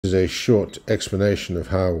This is a short explanation of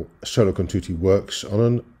how Solocontutti works on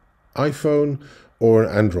an iPhone or an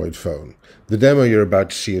Android phone. The demo you're about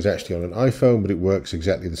to see is actually on an iPhone, but it works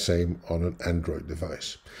exactly the same on an Android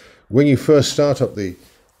device. When you first start up the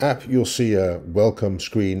app, you'll see a welcome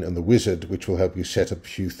screen and the wizard, which will help you set up a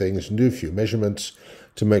few things and do a few measurements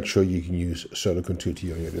to make sure you can use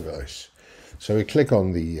Solocontutti on your device. So we click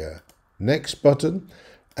on the next button,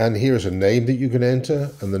 and here is a name that you can enter,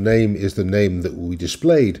 and the name is the name that will be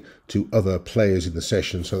displayed to other players in the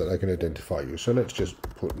session so that I can identify you. So let's just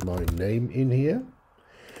put my name in here.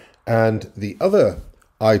 And the other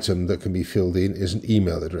item that can be filled in is an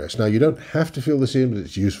email address. Now, you don't have to fill this in, but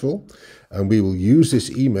it's useful, and we will use this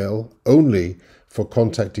email only for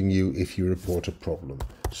contacting you if you report a problem.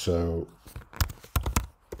 So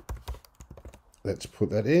let's put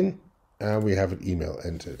that in, and we have an email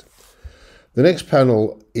entered. The next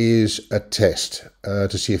panel is a test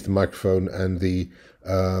to see if the microphone and the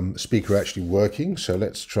speaker are actually working. So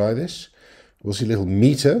let's try this. We'll see a little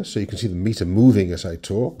meter, so you can see the meter moving as I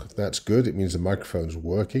talk. That's good. It means the microphone's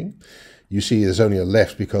working. You see there's only a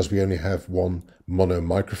left because we only have one mono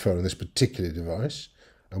microphone on this particular device.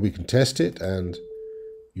 And we can test it, and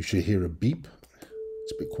you should hear a beep.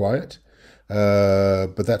 It's a bit quiet,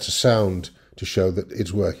 but that's a sound to show that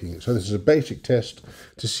it's working. So this is a basic test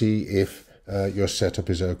to see if your setup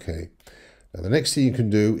is okay. Now, the next thing you can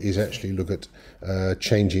do is actually look at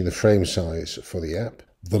changing the frame size for the app.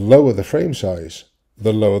 The lower the frame size,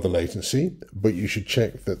 the lower the latency, but you should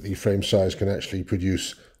check that the frame size can actually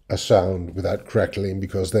produce a sound without crackling,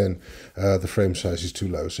 because then the frame size is too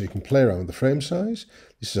low. So you can play around with the frame size.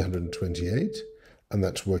 This is 128, and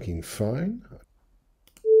that's working fine.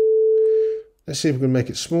 Let's see if we can make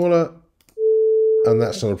it smaller. And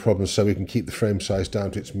that's not a problem, so we can keep the frame size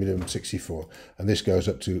down to its minimum 64. And this goes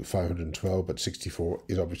up to 512, but 64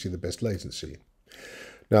 is obviously the best latency.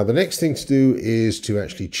 Now, the next thing to do is to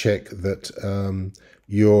actually check that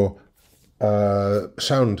your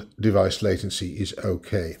sound device latency is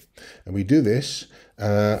okay. And we do this,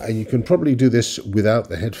 and you can probably do this without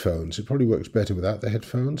the headphones. It probably works better without the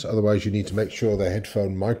headphones. Otherwise, you need to make sure the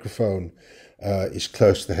headphone microphone is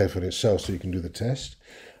close to the headphone itself so you can do the test.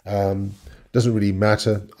 Doesn't really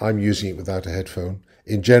matter. I'm using it without a headphone.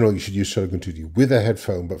 In general, you should use Solocontutti with a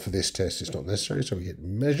headphone, but for this test, it's not necessary. So we hit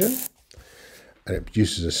measure, and it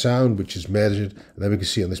produces a sound which is measured. And then we can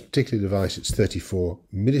see on this particular device, it's 34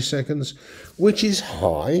 milliseconds, which is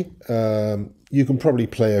high. You can probably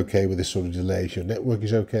play okay with this sort of delay if your network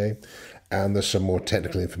is okay. And there's some more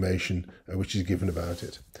technical information which is given about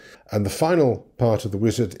it. And the final part of the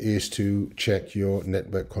wizard is to check your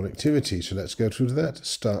network connectivity. So let's go through that.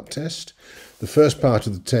 Start test. The first part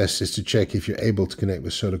of the test is to check if you're able to connect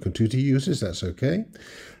with Solocontutti users. That's okay.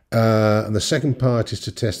 And the second part is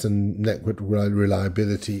to test the network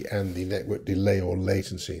reliability and the network delay or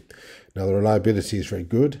latency. Now, the reliability is very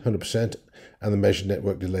good, 100%. And the measured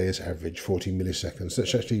network delay is average, 40 milliseconds.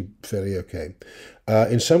 That's actually fairly okay.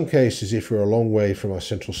 In some cases, if you're a long way from our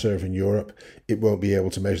central server in Europe, it won't be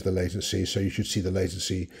able to measure the latency, so you should see the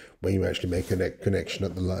latency when you actually make a connection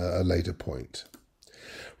at a later point.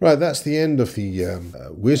 Right, that's the end of the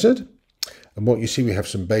wizard. And what you see, we have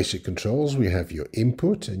some basic controls. We have your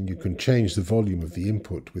input, and you can change the volume of the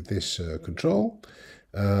input with this control.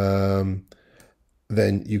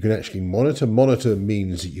 Then you can actually monitor. Monitor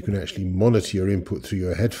means that you can actually monitor your input through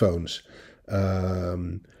your headphones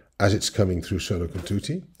as it's coming through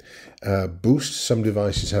Solocontutti. Boost, some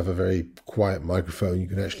devices have a very quiet microphone. You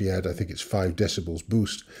can actually add, I think it's 5 decibels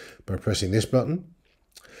boost by pressing this button.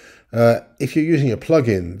 If you're using a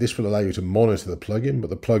plugin, this will allow you to monitor the plugin, but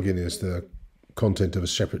the plugin is the content of a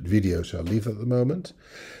separate video, so I'll leave that at the moment.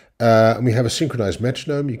 And we have a synchronized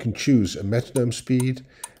metronome. You can choose a metronome speed,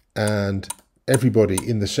 and everybody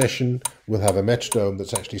in the session will have a metronome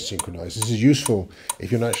that's actually synchronized. This is useful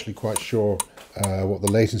if you're not actually quite sure what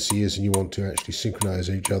the latency is and you want to actually synchronize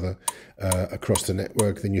each other across the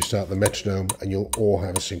network. Then you start the metronome and you'll all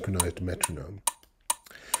have a synchronized metronome.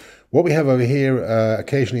 What we have over here,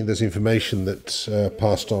 occasionally there's information that's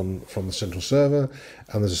passed on from the central server,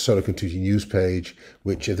 and there's a Solocontutti news page,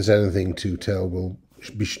 which if there's anything to tell will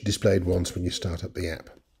be displayed once when you start up the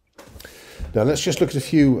app. Now let's just look at a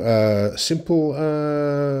few simple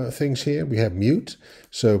things here. We have mute.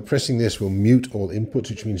 So pressing this will mute all inputs,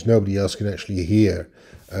 which means nobody else can actually hear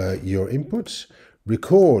your inputs.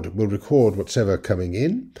 Record will record what's ever coming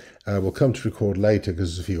in. We'll come to record later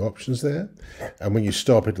because there's a few options there. And when you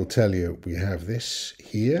stop, it'll tell you we have this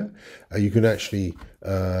here. You can actually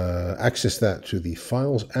access that through the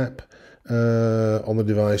Files app. on the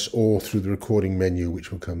device, or through the recording menu,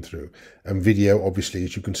 which will come through. And video, obviously,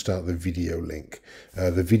 is you can start the video link.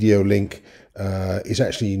 The video link is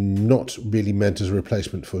actually not really meant as a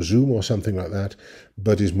replacement for Zoom or something like that,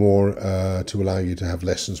 but is more to allow you to have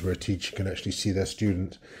lessons where a teacher can actually see their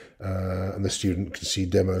student, and the student can see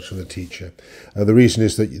demos from the teacher. The reason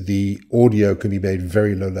is that the audio can be made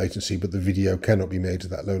very low latency, but the video cannot be made to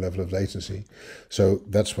that low level of latency. So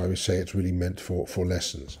that's why we say it's really meant for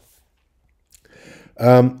lessons.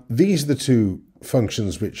 These are the two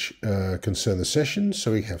functions which concern the session.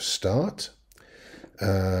 So we have start,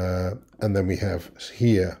 and then we have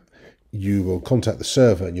here, you will contact the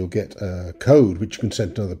server and you'll get a code which you can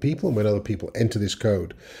send to other people. And when other people enter this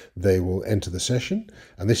code, they will enter the session.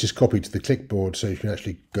 And this is copied to the clipboard, so you can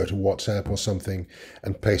actually go to WhatsApp or something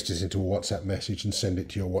and paste it into a WhatsApp message and send it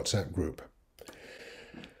to your WhatsApp group.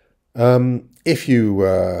 If you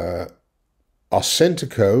are sent a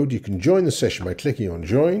code, you can join the session by clicking on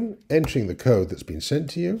join, entering the code that's been sent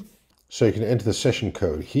to you. So you can enter the session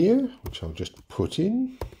code here, which I'll just put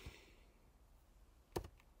in.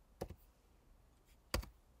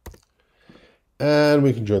 And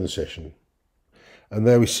we can join the session. And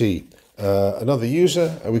there we see another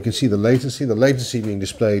user, and we can see the latency. The latency being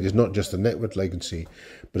displayed is not just the network latency,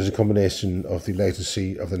 but is a combination of the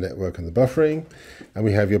latency of the network and the buffering. And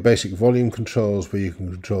we have your basic volume controls, where you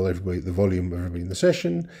can control the volume of everybody in the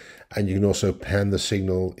session, and you can also pan the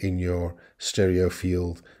signal in your stereo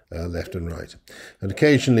field left and right. And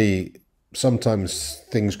occasionally, sometimes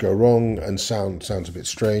things go wrong and sounds a bit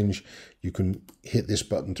strange. You can hit this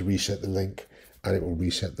button to reset the link, and it will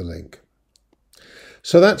reset the link.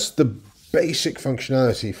 So that's the basic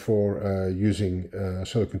functionality for using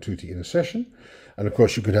Solocontutti in a session. And of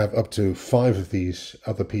course, you can have up to 5 of these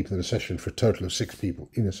other people in a session for a total of 6 people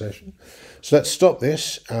in a session. So let's stop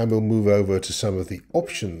this and we'll move over to some of the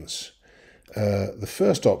options. The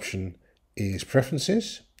first option is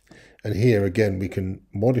preferences. And here again, we can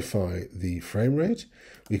modify the frame rate.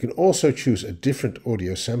 We can also choose a different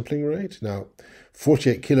audio sampling rate. Now,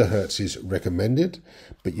 48 kilohertz is recommended,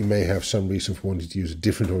 but you may have some reason for wanting to use a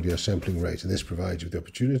different audio sampling rate, and this provides you with the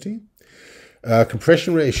opportunity.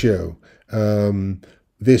 Compression ratio.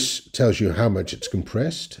 This tells you how much it's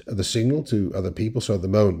compressed, the signal to other people. So at the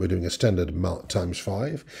moment, we're doing a standard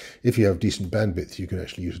 ×5. If you have decent bandwidth, you can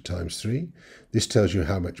actually use a ×3. This tells you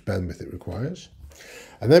how much bandwidth it requires.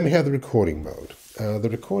 And then we have the recording mode. The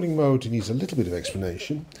recording mode needs a little bit of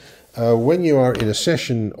explanation. When you are in a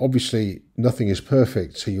session, obviously nothing is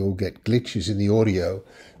perfect, so you'll get glitches in the audio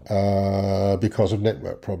because of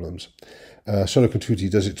network problems.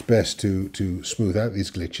 Solocontutti does its best to smooth out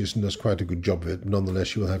these glitches and does quite a good job of it.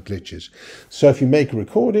 Nonetheless, you will have glitches. So if you make a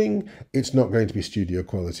recording, it's not going to be studio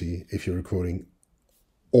quality if you're recording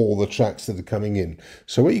all the tracks that are coming in.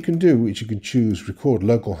 So what you can do is you can choose record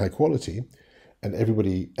local high quality, and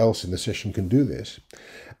everybody else in the session can do this.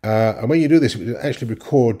 And when you do this, it will actually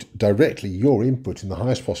record directly your input in the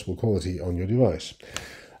highest possible quality on your device.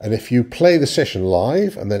 And if you play the session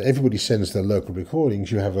live and then everybody sends their local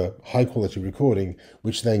recordings, you have a high quality recording,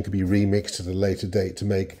 which then can be remixed at a later date to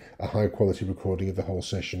make a high quality recording of the whole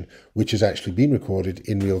session, which has actually been recorded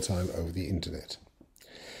in real time over the internet.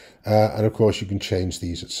 And of course, you can change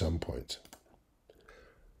these at some point.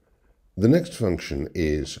 The next function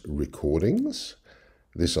is recordings.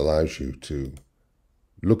 This allows you to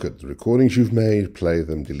look at the recordings you've made, play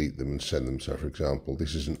them, delete them, and send them. So, for example,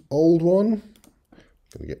 this is an old one.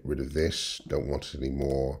 I'm going to get rid of this, don't want it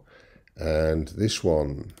anymore. And this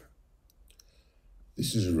one,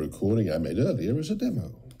 this is a recording I made earlier as a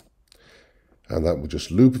demo. And that will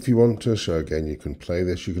just loop if you want to. So again, you can play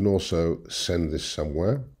this. You can also send this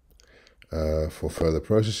somewhere for further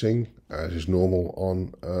processing, as is normal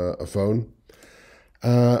on a phone.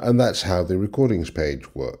 And that's how the recordings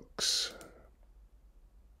page works.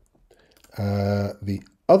 The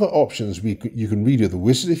other options, you can redo the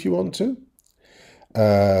wizard if you want to.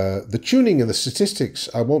 The tuning and the statistics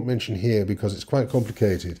I won't mention here because it's quite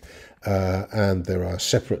complicated, and there are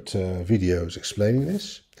separate videos explaining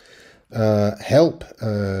this. Help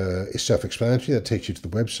is self-explanatory. That takes you to the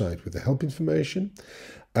website with the help information.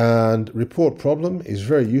 And report problem is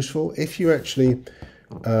very useful. If you actually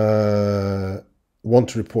want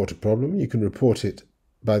to report a problem, you can report it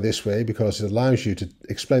by this way because it allows you to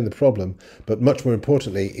explain the problem, but much more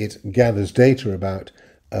importantly, it gathers data about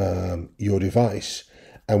your device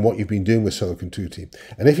and what you've been doing with Solocontutti.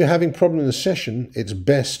 And if you're having a problem in a session, it's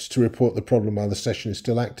best to report the problem while the session is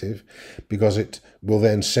still active, because it will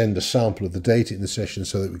then send a sample of the data in the session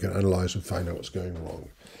so that we can analyze and find out what's going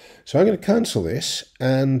wrong. So I'm going to cancel this,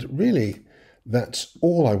 and really that's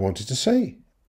all I wanted to say.